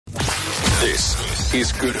This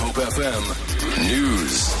is Good Hope FM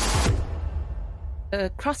News. A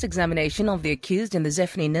cross-examination of the accused in the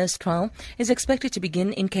Zephany Nurse trial is expected to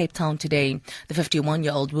begin in Cape Town today. The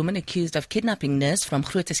 51-year-old woman accused of kidnapping Nurse from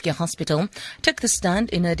Groote Hospital took the stand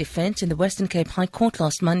in her defense in the Western Cape High Court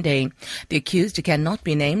last Monday. The accused, who cannot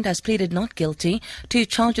be named, has pleaded not guilty to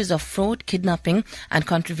charges of fraud, kidnapping and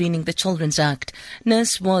contravening the Children's Act.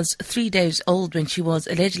 Nurse was 3 days old when she was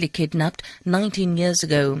allegedly kidnapped 19 years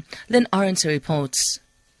ago. Lynn Aronson reports.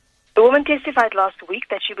 The woman testified last week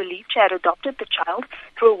that she believed she had adopted the child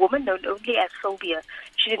through a woman known only as Sylvia.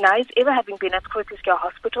 She denies ever having been at Groote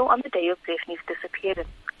Hospital on the day of Zephany's disappearance.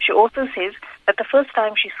 She also says that the first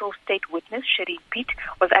time she saw state witness Sherry Piet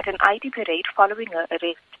was at an ID parade following her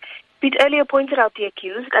arrest. Piet earlier pointed out the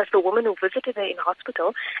accused as the woman who visited her in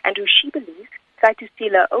hospital and who she believes tried to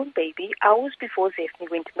steal her own baby hours before Zephany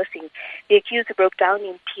went missing. The accused broke down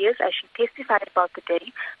in tears as she testified about the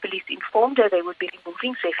day police informed her they would be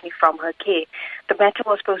removing Zephany from her care. The matter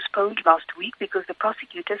was postponed last week because the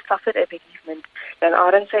prosecutor suffered a bereavement. Lynn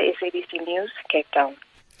Aronson, SABC News, Cape Town.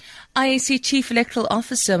 IEC Chief Electoral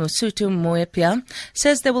Officer Masutu Moepia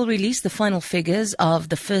says they will release the final figures of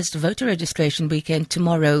the first voter registration weekend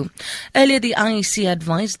tomorrow. Earlier, the IEC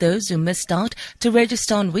advised those who missed out to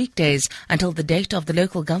register on weekdays until the date of the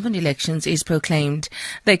local government elections is proclaimed.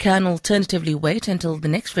 They can alternatively wait until the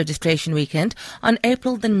next registration weekend on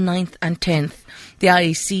April the 9th and 10th. The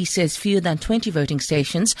IEC says fewer than 20 voting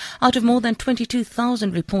stations out of more than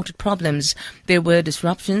 22,000 reported problems. There were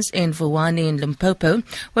disruptions in Vuwani and Limpopo,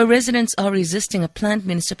 where residents are resisting a planned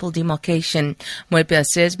municipal demarcation. Moepia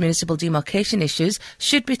says municipal demarcation issues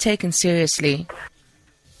should be taken seriously.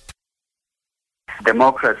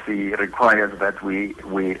 Democracy requires that we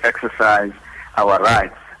exercise our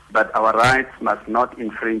rights, but our rights must not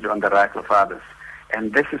infringe on the rights of others.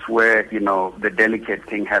 And this is where, the delicate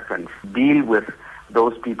thing happens. Deal with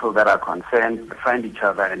those people that are concerned, find each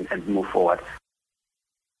other and move forward.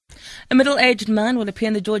 A middle-aged man will appear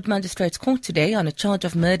in the George Magistrates Court today on a charge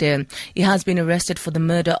of murder. He has been arrested for the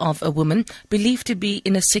murder of a woman believed to be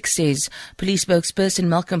in her 60s. Police spokesperson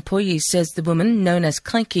Malcolm Poyi says the woman, known as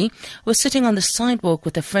Kaiki, was sitting on the sidewalk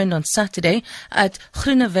with a friend on Saturday at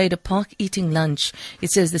Groenewede Park eating lunch. He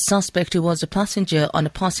says the suspect, who was a passenger on a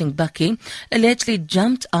passing bakkie, allegedly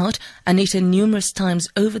jumped out and hit her numerous times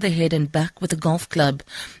over the head and back with a golf club.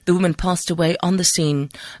 The woman passed away on the scene.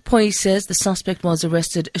 Poyi says the suspect was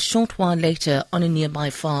arrested a short while later on a nearby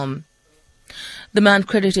farm. The man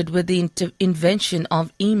credited with the invention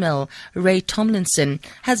of email, Ray Tomlinson,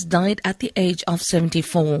 has died at the age of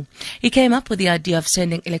 74. He came up with the idea of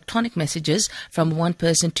sending electronic messages from one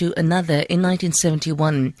person to another in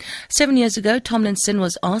 1971. 7 years ago, Tomlinson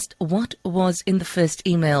was asked what was in the first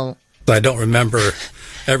email. I don't remember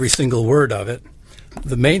every single word of it.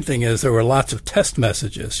 The main thing is there were lots of test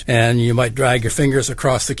messages, and you might drag your fingers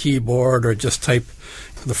across the keyboard or just type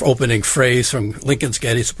the opening phrase from Lincoln's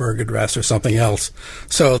Gettysburg Address or something else.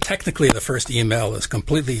 So technically the first email is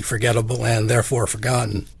completely forgettable and therefore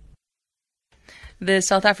forgotten. The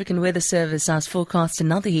South African Weather Service has forecast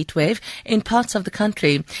another heat wave in parts of the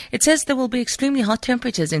country. It says there will be extremely hot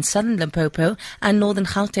temperatures in southern Limpopo and northern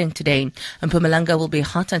Gauteng today. Mpumalanga will be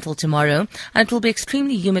hot until tomorrow, and it will be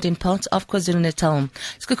extremely humid in parts of KwaZulu-Natal.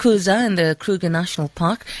 Skukuza in the Kruger National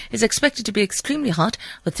Park is expected to be extremely hot,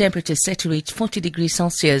 with temperatures set to reach 40 degrees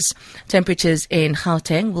Celsius. Temperatures in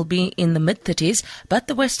Gauteng will be in the mid-30s, but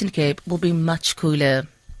the Western Cape will be much cooler.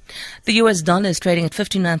 The US dollar is trading at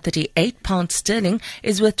 59.38. Pound sterling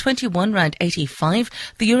is worth 21 rand 85.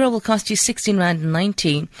 The euro will cost you 16 rand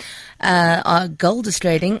 90. Our gold is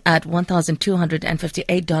trading at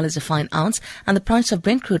 $1,258 a fine ounce, and the price of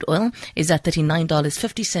Brent crude oil is at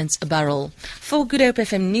 $39.50 a barrel. For Good Hope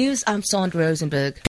FM News, I'm Sandra Rosenberg.